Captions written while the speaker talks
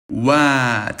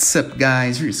What's up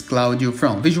guys, here's Claudio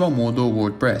from Visual Model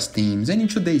WordPress Themes, and in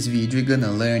today's video we're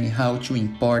gonna learn how to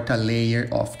import a layer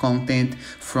of content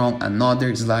from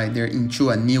another slider into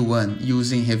a new one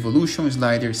using Revolution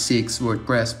Slider 6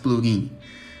 WordPress plugin.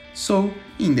 So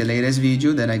in the latest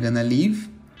video that I'm gonna leave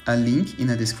a link in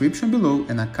the description below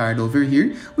and a card over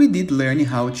here, we did learn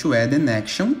how to add an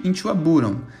action into a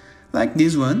button like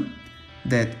this one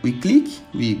that we click,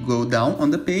 we go down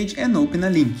on the page and open a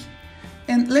link.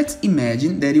 And let's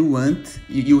imagine that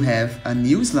you have a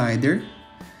new slider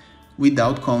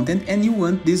without content and you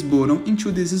want this button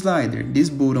into this slider, this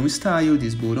button style,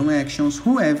 this button actions,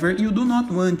 whoever. You do not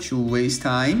want to waste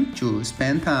time, to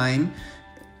spend time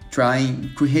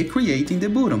trying recreating the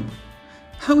button.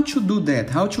 How to do that?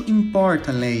 How to import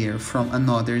a layer from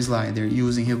another slider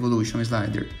using Revolution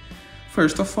Slider?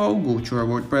 First of all, go to our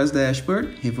WordPress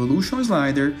dashboard, Revolution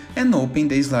Slider, and open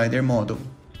the slider model.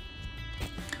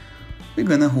 We're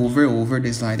gonna hover over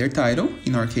the slider title,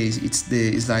 in our case it's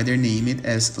the slider named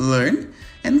as Learn,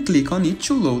 and click on it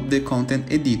to load the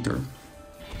content editor.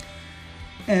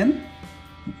 And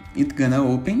it's gonna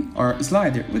open our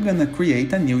slider. We're gonna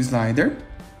create a new slider,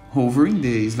 hovering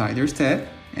the sliders tab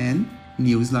and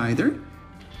new slider,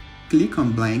 click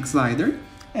on blank slider,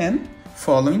 and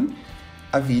following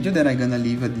a video that I'm gonna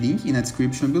leave a link in the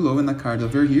description below and a card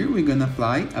over here, we're gonna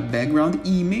apply a background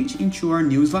image into our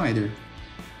new slider.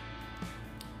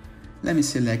 Let me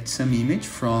select some image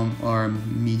from our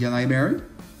media library,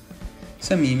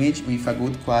 some image with a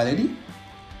good quality.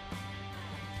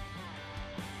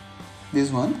 This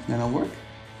one gonna work.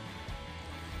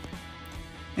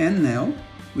 And now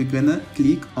we're gonna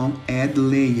click on Add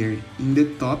Layer in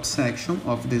the top section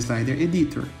of the slider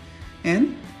editor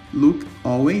and look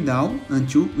all the way down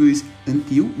until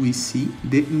we see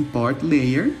the Import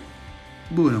Layer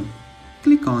button.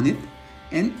 Click on it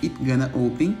and it's gonna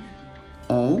open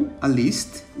a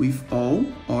list with all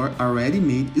our already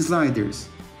made sliders.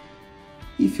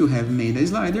 If you have made a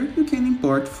slider, you can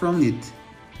import from it.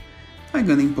 I'm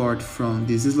gonna import from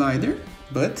this slider,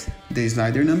 but the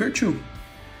slider number 2,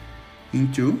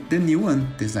 into the new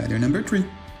one, the slider number 3.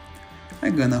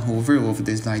 I'm gonna hover over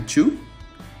the slide 2,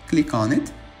 click on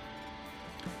it.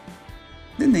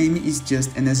 The name is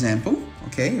just an example,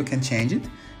 okay? You can change it,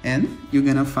 and you're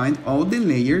gonna find all the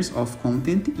layers of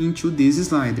content into this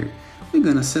slider. We're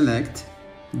gonna select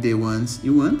the ones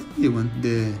you want,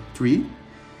 the 3,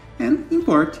 and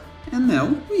import. And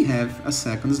now we have a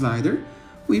second slider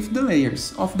with the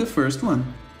layers of the first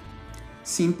one.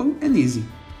 Simple and easy.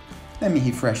 Let me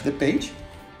refresh the page.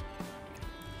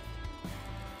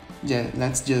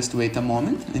 Let's just wait a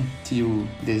moment until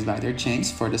the slider changes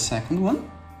for the second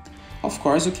one. Of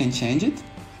course you can change it,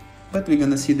 but we're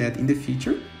gonna see that in the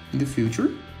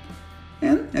future.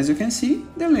 And as you can see,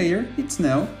 the layer it's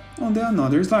now on the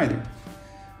another slider.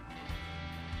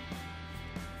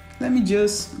 Let me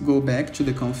just go back to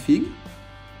the config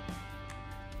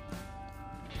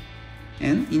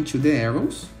and into the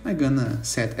arrows. I'm gonna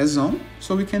set as on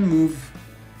so we can move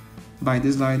by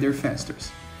the slider faster.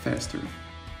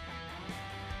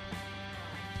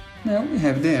 Now we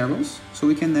have the arrows so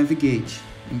we can navigate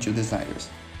into the sliders.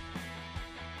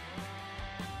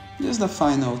 Just the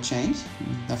final change,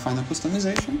 the final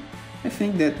customization. I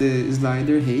think that the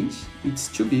slider height it's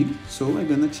too big, so I'm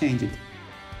gonna change it.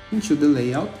 Into the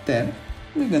layout tab,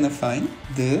 we're gonna find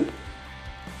the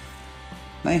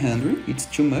 900, it's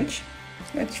too much.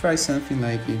 Let's try something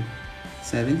like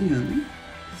 700.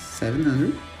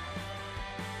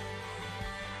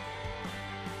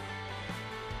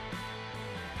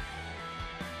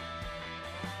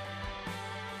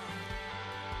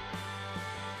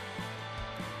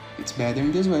 It's better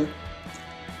in this way.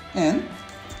 And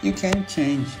you can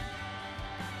change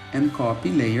and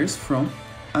copy layers from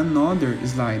another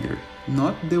slider,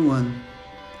 not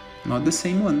the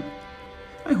same one.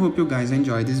 I hope you guys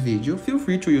enjoyed this video. Feel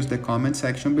free to use the comment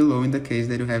section below in the case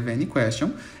that you have any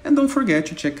question. And don't forget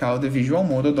to check out the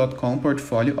visualmodel.com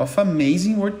portfolio of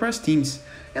amazing WordPress themes.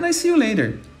 And I see you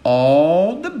later.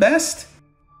 All the best!